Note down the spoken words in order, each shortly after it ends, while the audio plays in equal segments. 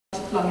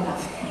long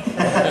enough.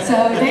 So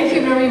thank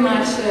you very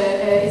much.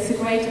 It's a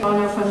great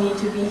honor for me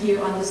to be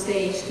here on the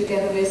stage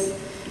together with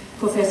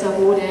Professor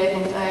Rode,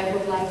 and I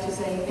would like to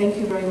say thank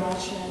you very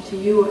much to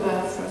you,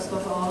 first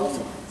of all,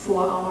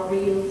 for our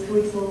real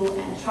fruitful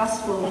and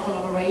trustful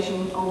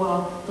collaboration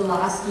over the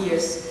last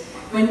years.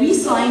 When we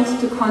signed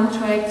the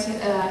contract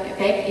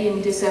back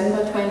in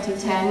December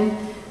 2010,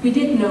 we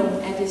did know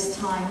at this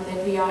time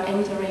that we are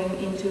entering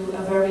into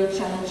a very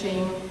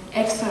challenging,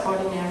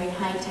 extraordinary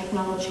high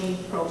technology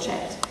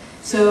project.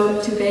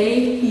 So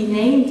today, be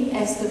named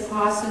as the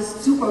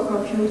fastest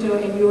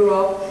supercomputer in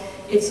Europe.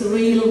 It's a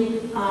real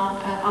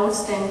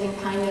outstanding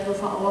pineapple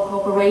for our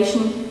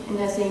cooperation, and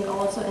I think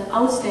also an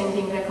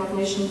outstanding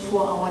recognition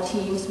for our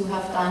teams who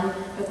have done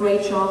a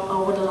great job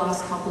over the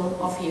last couple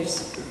of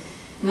years.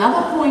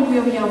 Another point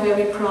where we are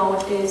very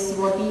proud is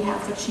what we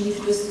have achieved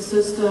with the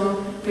system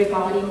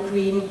regarding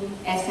green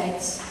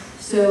effects.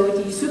 So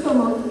the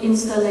SuperMUC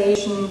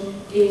installation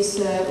is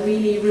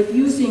really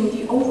reducing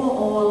the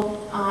overall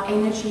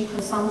energy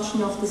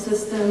consumption of the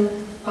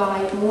system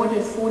by more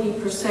than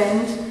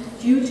 40%.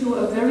 Due to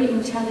a very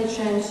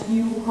intelligent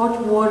new hot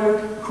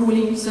water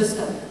cooling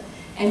system.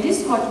 And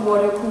this hot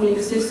water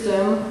cooling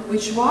system,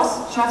 which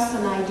was just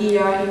an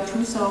idea in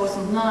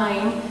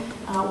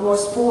 2009,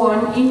 was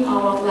born in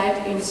our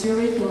lab in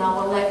Zurich, in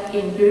our lab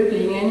in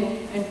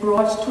Böblingen, and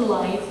brought to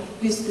life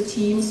with the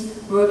teams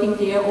working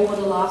there over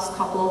the last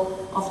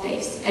couple of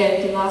days,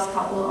 the last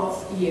couple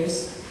of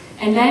years.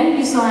 And then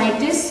beside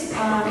this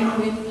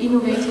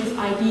innovative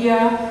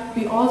idea,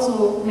 we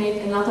also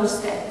made another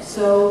step.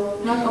 So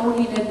not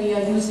only that we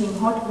are using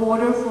hot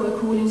water for a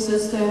cooling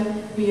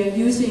system, we are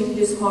using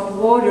this hot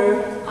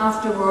water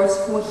afterwards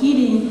for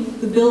heating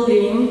the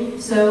building.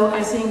 So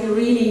I think a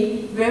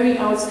really very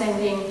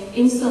outstanding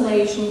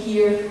installation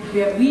here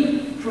where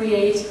we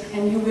create a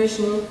new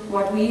vision,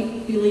 what we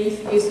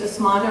believe is a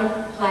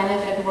smarter planet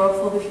at work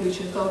for the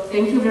future. So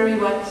thank you very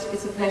much.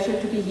 It's a pleasure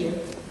to be here.